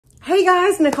Hey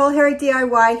guys, Nicole here at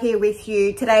DIY here with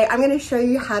you. Today I'm going to show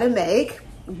you how to make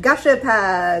gusher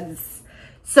pads.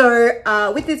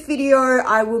 So with this video,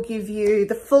 I will give you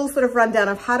the full sort of rundown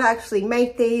of how to actually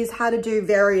make these, how to do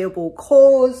variable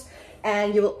cores,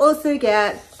 and you will also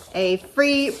get a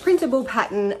free printable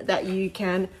pattern that you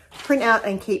can print out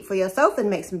and keep for yourself and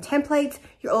make some templates.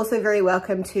 You're also very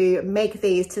welcome to make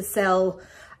these to sell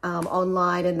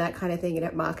online and that kind of thing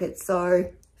at markets. So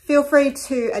feel free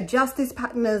to adjust this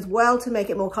pattern as well to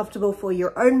make it more comfortable for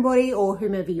your own body or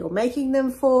whomever you're making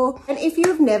them for. And if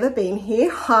you've never been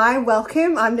here, hi,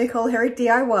 welcome. I'm Nicole here at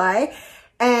DIY,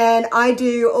 and I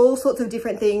do all sorts of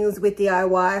different things with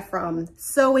DIY, from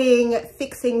sewing,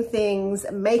 fixing things,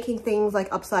 making things like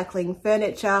upcycling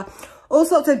furniture, all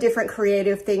sorts of different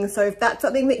creative things. So if that's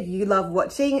something that you love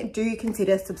watching, do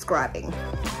consider subscribing.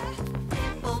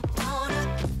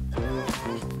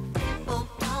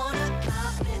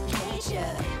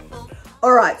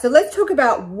 All right, so let's talk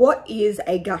about what is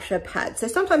a gusher pad. So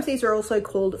sometimes these are also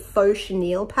called faux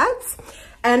chenille pads.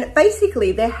 And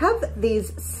basically they have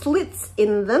these slits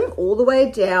in them all the way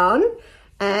down,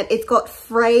 and it's got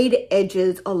frayed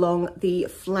edges along the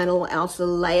flannel outer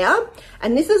layer.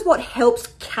 And this is what helps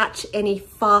catch any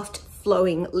fast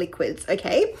flowing liquids,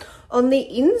 okay? On the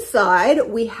inside,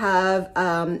 we have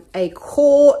a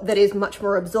core that is much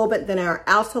more absorbent than our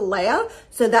outer layer.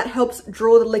 So that helps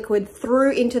draw the liquid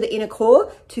through into the inner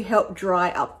core to help dry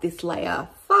up this layer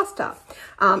faster.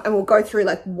 And we'll go through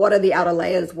like what are the outer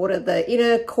layers, what are the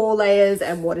inner core layers,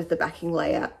 and what is the backing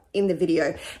layer in the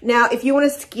video. Now, if you want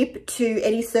to skip to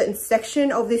any certain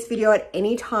section of this video at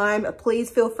any time, please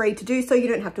feel free to do so. You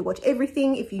don't have to watch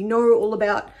everything. If you know all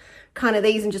about kind of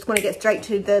these and just want to get straight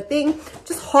to the thing,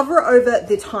 just hover over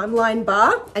the timeline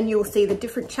bar and you'll see the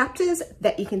different chapters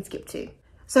that you can skip to.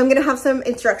 So I'm going to have some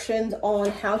instructions on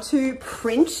how to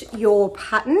print your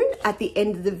pattern at the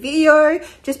end of the video,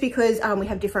 just because we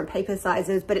have different paper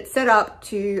sizes, but it's set up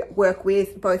to work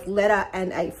with both letter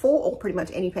and A4, or pretty much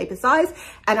any paper size.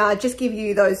 And I'll just give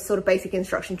you those sort of basic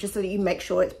instructions just so that you make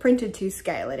sure it's printed to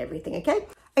scale and everything, okay?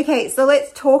 Okay, so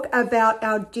let's talk about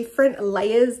our different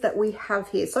layers that we have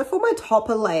here. So for my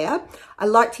topper layer, I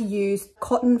like to use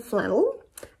cotton flannel.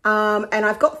 And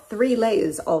I've got 3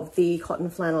 layers of the cotton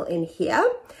flannel in here.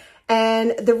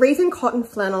 And the reason cotton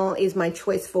flannel is my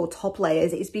choice for top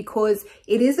layers is because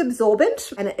it is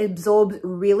absorbent and it absorbs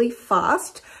really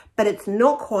fast, but it's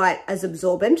not quite as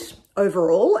absorbent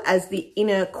overall as the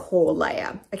inner core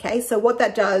layer. Okay, so what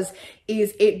that does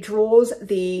is it draws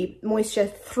the moisture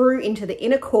through into the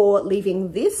inner core,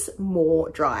 leaving this more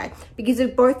dry. Because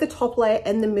if both the top layer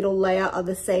and the middle layer are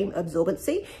the same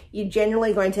absorbency, you're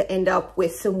generally going to end up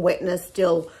with some wetness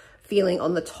still feeling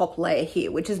on the top layer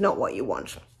here, which is not what you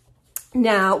want.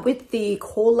 Now, with the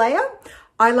core layer,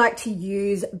 I like to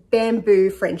use bamboo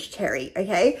French terry,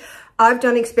 okay? I've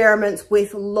done experiments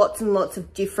with lots and lots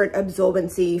of different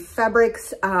absorbency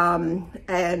fabrics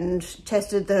and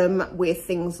tested them with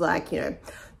things like, you know,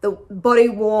 the body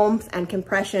warmth and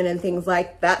compression and things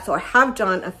like that. So I have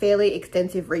done a fairly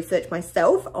extensive research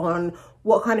myself on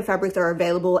what kind of fabrics are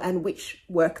available and which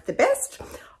work the best.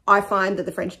 I find that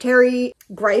the French terry,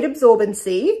 great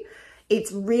absorbency.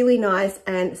 It's really nice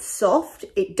and soft.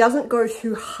 It doesn't go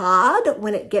too hard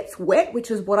when it gets wet,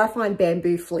 which is what I find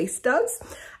bamboo fleece does.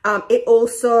 It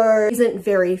also isn't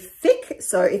very thick,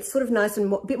 so it's sort of nice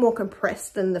and a bit more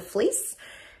compressed than the fleece.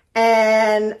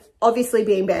 And obviously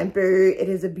being bamboo, it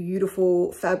is a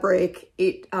beautiful fabric.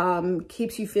 It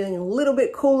keeps you feeling a little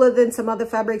bit cooler than some other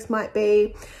fabrics might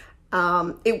be.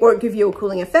 It won't give you a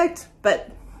cooling effect,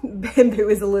 but bamboo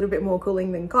is a little bit more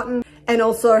cooling than cotton. And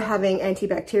also having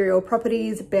antibacterial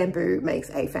properties, bamboo makes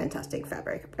a fantastic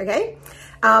fabric, okay?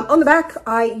 On the back,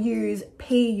 I use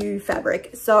PU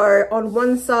fabric. So on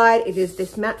one side, it is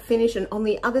this matte finish, and on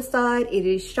the other side, it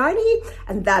is shiny,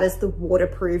 and that is the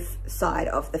waterproof side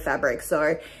of the fabric.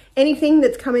 So anything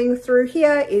that's coming through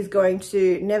here is going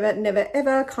to never, never,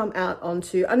 ever come out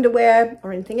onto underwear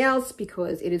or anything else,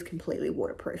 because it is completely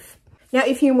waterproof. Now,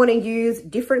 if you want to use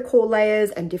different core layers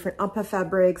and different upper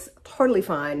fabrics, totally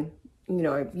fine. You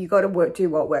know, you got to do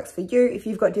what works for you. If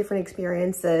you've got different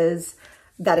experiences,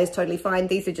 that is totally fine.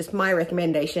 These are just my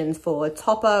recommendations for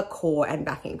topper, core, and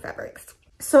backing fabrics.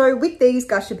 So with these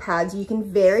gusher pads, you can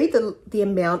vary the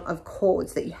amount of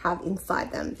cords that you have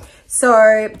inside them.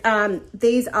 So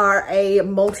these are a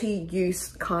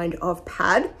multi-use kind of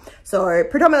pad. So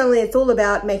predominantly it's all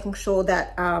about making sure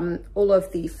that all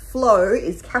of the flow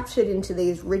is captured into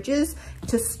these ridges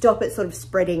to stop it sort of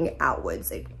spreading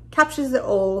outwards. captures it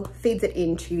all, feeds it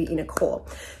into the inner core.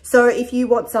 So if you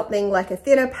want something like a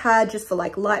thinner pad just for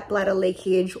like light bladder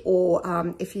leakage, or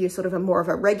if you're sort of more of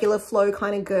a regular flow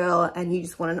kind of girl and you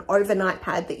just want an overnight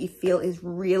pad that you feel is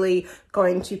really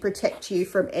going to protect you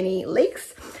from any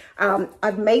leaks,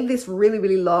 I've made this really,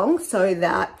 really long so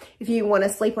that if you want to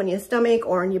sleep on your stomach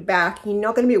or on your back, you're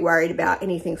not going to be worried about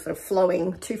anything sort of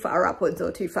flowing too far upwards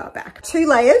or too far back. 2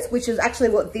 layers, which is actually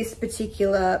what this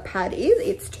particular pad is.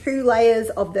 It's 2 layers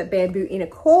of the bamboo inner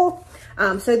core.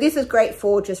 So this is great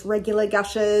for just regular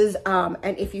gushers,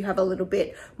 and if you have a little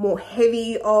bit more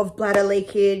heavy of bladder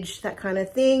leakage, that kind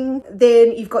of thing.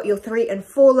 Then you've got your 3 and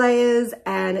 4 layers,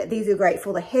 and these are great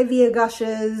for the heavier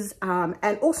gushers.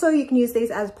 And also you can use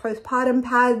these as postpartum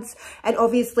pads. And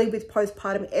obviously with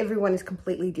postpartum, everyone is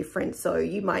completely different. So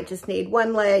you might just need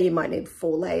 1 layer, you might need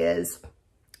 4 layers.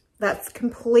 That's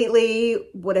completely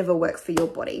whatever works for your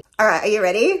body. All right, are you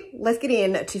ready? Let's get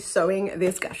into sewing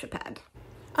this Gusher pad.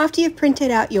 After you've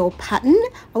printed out your pattern,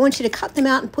 I want you to cut them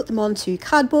out and put them onto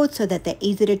cardboard so that they're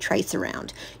easy to trace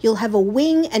around. You'll have a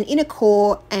wing, an inner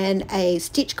core, and a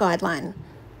stitch guideline.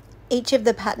 Each of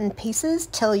the pattern pieces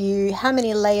tell you how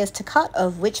many layers to cut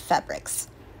of which fabrics.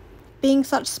 Being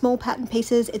such small pattern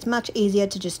pieces, it's much easier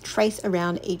to just trace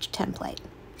around each template.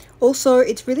 Also,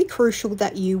 it's really crucial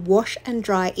that you wash and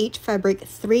dry each fabric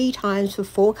 3 times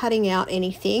before cutting out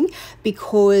anything,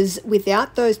 because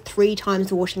without those 3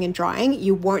 times washing and drying,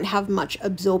 you won't have much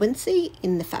absorbency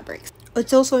in the fabrics.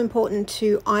 It's also important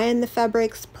to iron the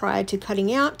fabrics prior to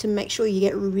cutting out to make sure you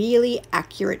get really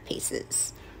accurate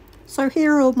pieces. So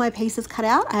here are all my pieces cut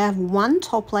out. I have 1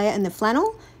 top layer in the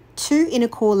flannel, 2 inner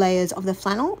core layers of the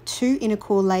flannel, 2 inner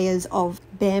core layers of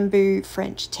bamboo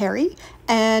French terry.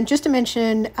 And just to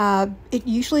mention, it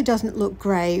usually doesn't look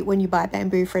grey when you buy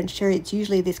bamboo French terry. It's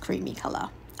usually this creamy colour.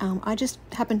 I just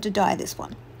happened to dye this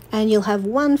one. And you'll have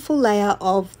 1 full layer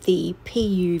of the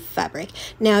PU fabric.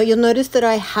 Now you'll notice that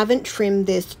I haven't trimmed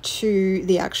this to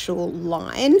the actual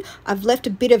line. I've left a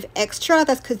bit of extra.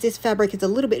 That's because this fabric is a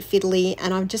little bit fiddly,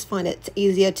 and I just find it's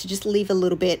easier to just leave a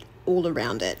little bit all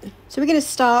around it. So we're going to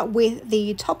start with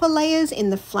the topper layers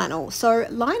in the flannel. So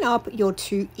line up your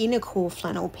 2 inner core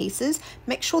flannel pieces,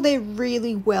 make sure they're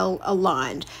really well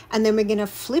aligned, and then we're going to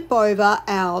flip over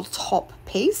our top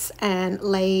piece and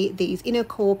lay these inner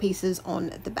core pieces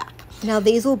on the back. Now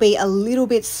these will be a little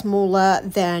bit smaller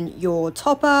than your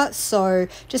topper, so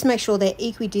just make sure they're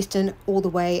equidistant all the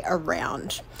way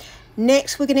around.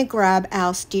 Next, we're going to grab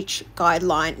our stitch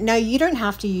guideline. Now, you don't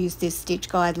have to use this stitch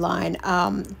guideline.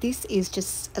 This is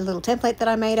just a little template that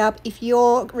I made up. If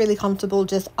you're really comfortable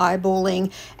just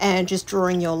eyeballing and just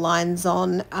drawing your lines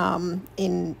on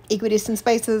in equidistant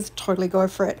spaces, totally go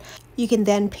for it. You can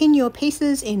then pin your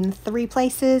pieces in 3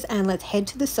 places, and let's head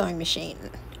to the sewing machine.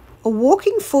 A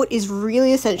walking foot is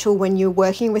really essential when you're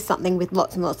working with something with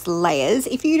lots and lots of layers.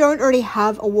 If you don't already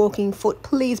have a walking foot,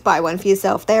 please buy one for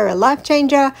yourself. They're a life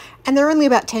changer, and they're only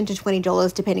about $10 to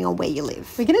 $20 depending on where you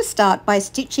live. We're going to start by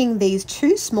stitching these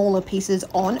 2 smaller pieces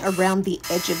on around the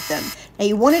edge of them. Now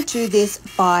you want to do this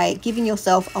by giving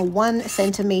yourself a 1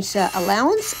 centimeter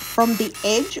allowance from the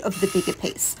edge of the bigger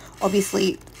piece,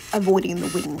 obviously avoiding the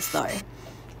wings though.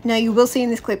 Now you will see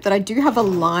in this clip that I do have a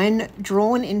line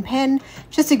drawn in pen.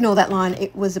 Just ignore that line,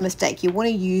 it was a mistake. You want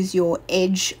to use your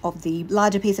edge of the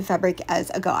larger piece of fabric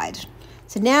as a guide.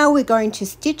 So now we're going to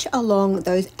stitch along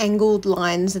those angled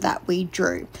lines that we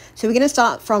drew. So we're going to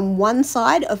start from one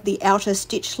side of the outer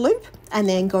stitch loop and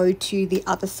then go to the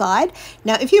other side.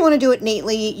 Now if you want to do it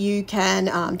neatly, you can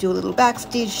do a little back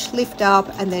stitch, lift up,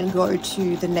 and then go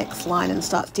to the next line and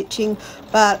start stitching,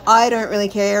 but I don't really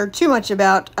care too much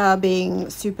about being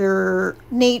super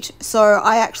neat, so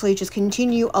I actually just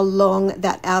continue along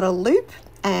that outer loop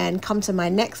and come to my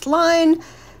next line,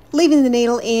 leaving the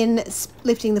needle in,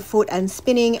 lifting the foot and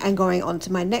spinning and going on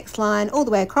to my next line all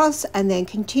the way across, and then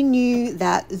continue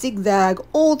that zigzag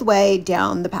all the way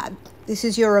down the pad. This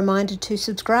is your reminder to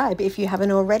subscribe if you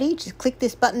haven't already. Just click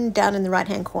this button down in the right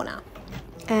hand corner.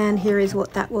 And here is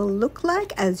what that will look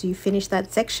like as you finish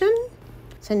that section.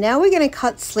 So now we're going to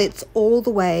cut slits all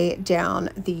the way down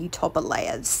the topper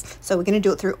layers. So we're going to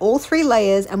do it through all 3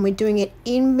 layers, and we're doing it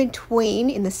in between,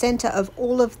 in the center of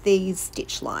all of these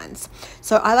stitch lines.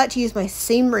 So I like to use my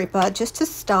seam ripper just to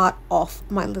start off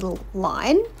my little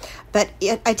line, but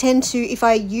I tend to, if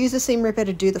I use a seam ripper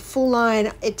to do the full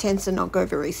line, it tends to not go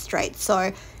very straight.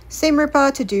 So seam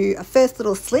ripper to do a first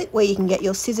little slit where you can get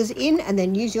your scissors in, and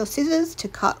then use your scissors to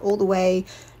cut all the way,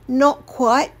 not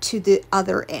quite to the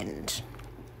other end.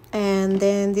 And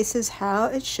then this is how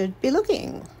it should be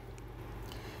looking.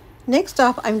 Next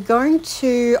up, I'm going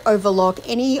to overlock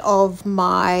any of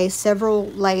my several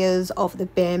layers of the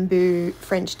bamboo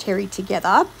French terry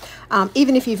together,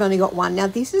 even if you've only got one. Now,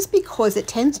 this is because it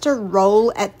tends to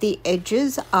roll at the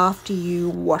edges after you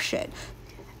wash it.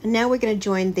 And now we're going to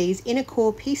join these inner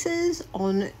core pieces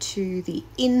onto the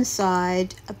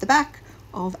inside at the back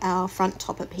of our front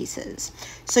topper pieces.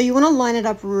 So you want to line it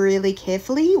up really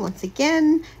carefully, once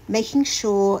again, making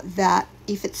sure that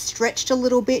if it's stretched a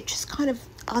little bit, just kind of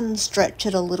unstretch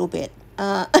it a little bit,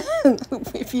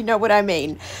 if you know what I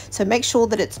mean. So make sure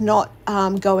that it's not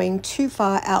going too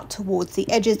far out towards the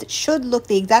edges. It should look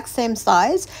the exact same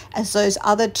size as those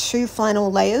other two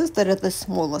flannel layers that are the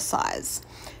smaller size.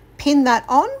 Pin that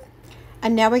on,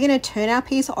 and now we're going to turn our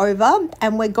piece over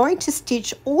and we're going to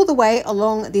stitch all the way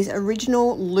along this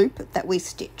original loop that we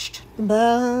stitched.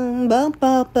 Bum, bum,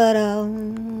 bum,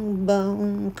 ba-dum,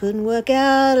 bum. Couldn't work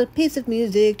out a piece of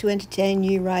music to entertain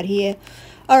you right here.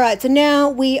 All right, so now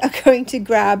we are going to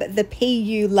grab the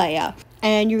PU layer.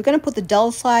 And you're going to put the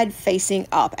dull side facing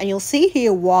up, and you'll see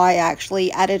here why I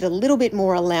actually added a little bit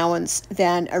more allowance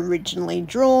than originally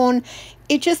drawn.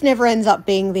 It just never ends up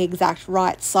being the exact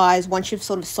right size once you've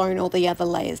sort of sewn all the other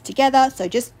layers together, so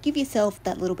just give yourself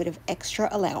that little bit of extra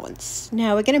allowance.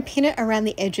 Now we're going to pin it around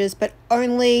the edges, but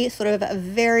only sort of a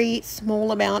very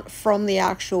small amount from the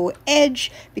actual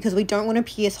edge, because we don't want to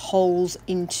pierce holes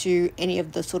into any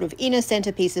of the sort of inner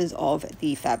center pieces of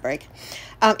the fabric.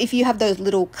 If you have those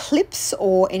little clips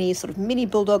or any sort of mini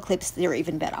bulldog clips, they're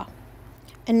even better.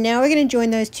 And now we're going to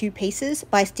join those two pieces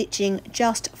by stitching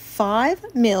just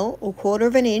 5 mil or 1/4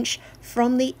 of an inch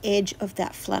from the edge of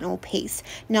that flannel piece.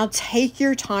 Now take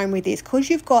your time with this, because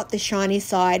you've got the shiny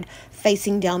side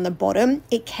facing down the bottom.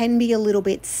 It can be a little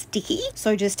bit sticky,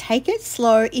 so just take it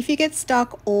slow. If you get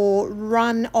stuck or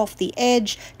run off the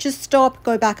edge, just stop,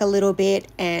 go back a little bit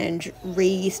and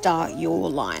restart your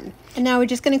line. And now we're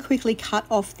just going to quickly cut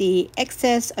off the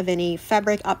excess of any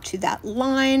fabric up to that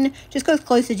line. Just go as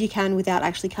close as you can without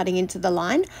actually cutting into the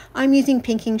line. I'm using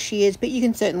pinking shears, but you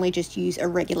can certainly just use a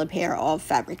regular pair of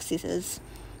fabric scissors.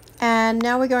 And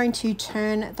now we're going to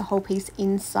turn the whole piece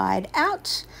inside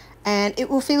out. And it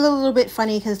will feel a little bit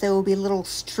funny because there will be little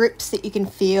strips that you can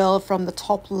feel from the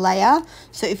top layer.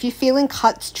 So if you're feeling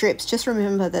cut strips, just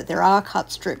remember that there are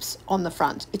cut strips on the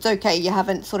front. It's okay, you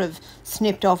haven't sort of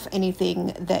snipped off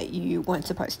anything that you weren't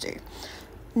supposed to.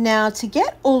 Now, to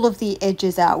get all of the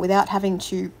edges out without having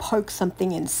to poke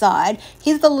something inside,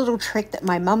 here's the little trick that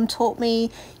my mum taught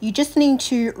me. You just need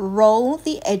to roll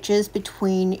the edges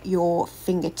between your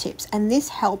fingertips, and this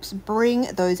helps bring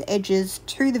those edges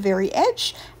to the very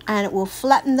edge, and it will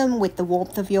flatten them with the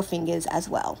warmth of your fingers as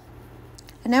well.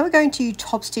 And now we're going to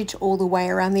top stitch all the way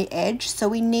around the edge, so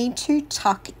we need to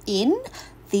tuck in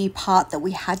the part that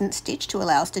we hadn't stitched to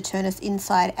allow us to turn us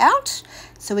inside out.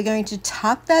 So we're going to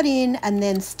tuck that in and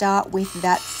then start with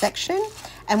that section,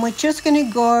 and we're just going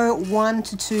to go 1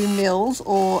 to 2 mils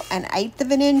or 1/8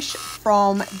 of an inch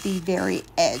from the very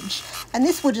edge, and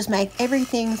this will just make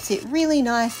everything sit really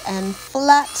nice and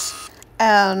flat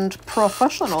and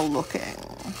professional looking.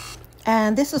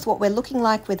 And this is what we're looking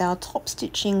like with our top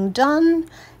stitching done.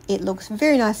 It looks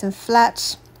very nice and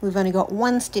flat. We've only got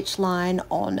one stitch line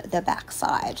on the back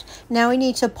side. Now we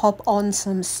need to pop on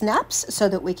some snaps so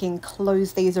that we can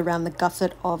close these around the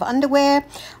gusset of underwear.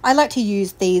 I like to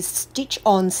use these stitch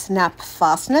on snap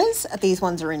fasteners. These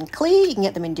ones are in clear. You can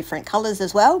get them in different colors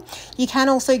as well. You can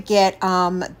also get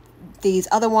these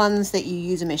other ones that you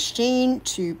use a machine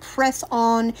to press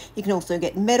on. You can also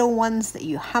get metal ones that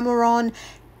you hammer on.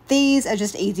 These are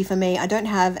just easy for me. I don't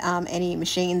have any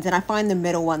machines, and I find the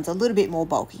metal ones a little bit more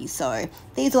bulky. So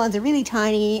these ones are really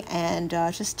tiny and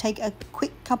just take a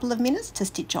quick couple of minutes to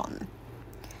stitch on.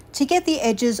 To get the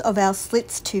edges of our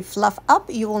slits to fluff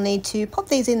up, you will need to pop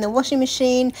these in the washing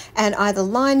machine and either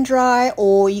line dry,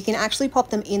 or you can actually pop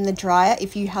them in the dryer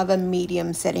if you have a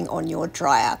medium setting on your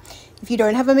dryer. If you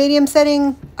don't have a medium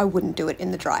setting, I wouldn't do it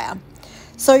in the dryer.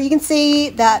 So you can see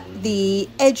that the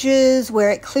edges where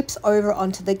it clips over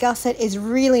onto the gusset is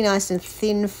really nice and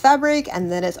thin fabric,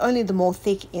 and then it's only the more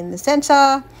thick in the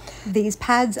center. These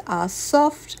pads are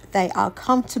soft, they are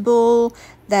comfortable,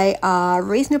 they are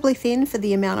reasonably thin for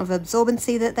the amount of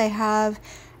absorbency that they have,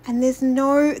 and there's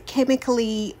no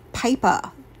chemically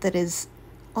paper that is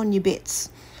on your bits.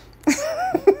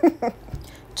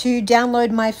 To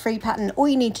download my free pattern, all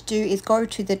you need to do is go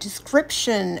to the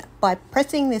description by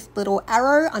pressing this little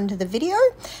arrow under the video,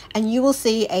 and you will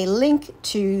see a link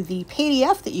to the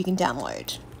PDF that you can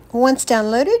download. Once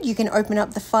downloaded, you can open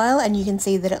up the file and you can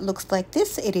see that it looks like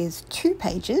this. It is 2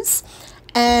 pages,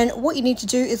 and what you need to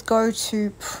do is go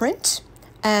to print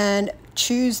and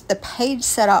choose the page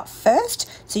setup first.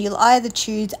 So you'll either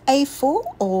choose A4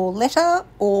 or letter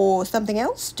or something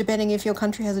else, depending if your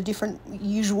country has a different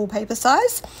usual paper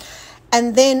size.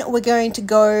 And then we're going to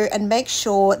go and make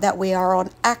sure that we are on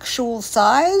actual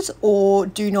size or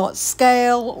do not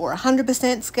scale or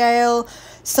 100% scale.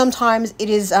 Sometimes it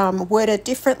is worded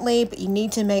differently, but you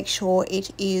need to make sure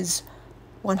it is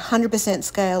 100%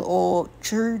 scale or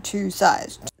true to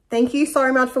size. Thank you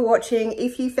so much for watching.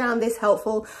 If you found this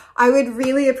helpful, I would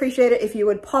really appreciate it if you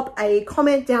would pop a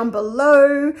comment down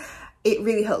below. It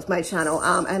really helps my channel,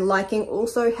 and liking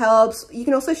also helps. You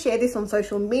can also share this on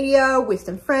social media with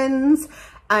some friends.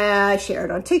 Share it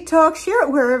on TikTok, share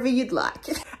it wherever you'd like.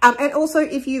 And also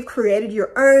if you've created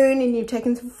your own and you've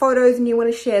taken some photos and you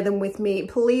want to share them with me,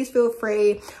 please feel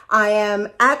free. I am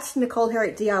at Nicole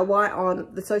Herrick DIY on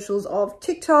the socials of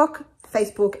TikTok,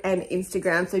 Facebook and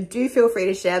Instagram, so do feel free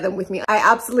to share them with me. I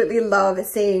absolutely love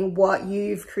seeing what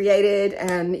you've created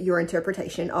and your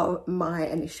interpretation of my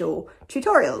initial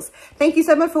tutorials. Thank you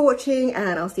so much for watching,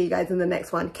 and I'll see you guys in the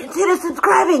next one. Consider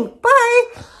subscribing.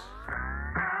 Bye.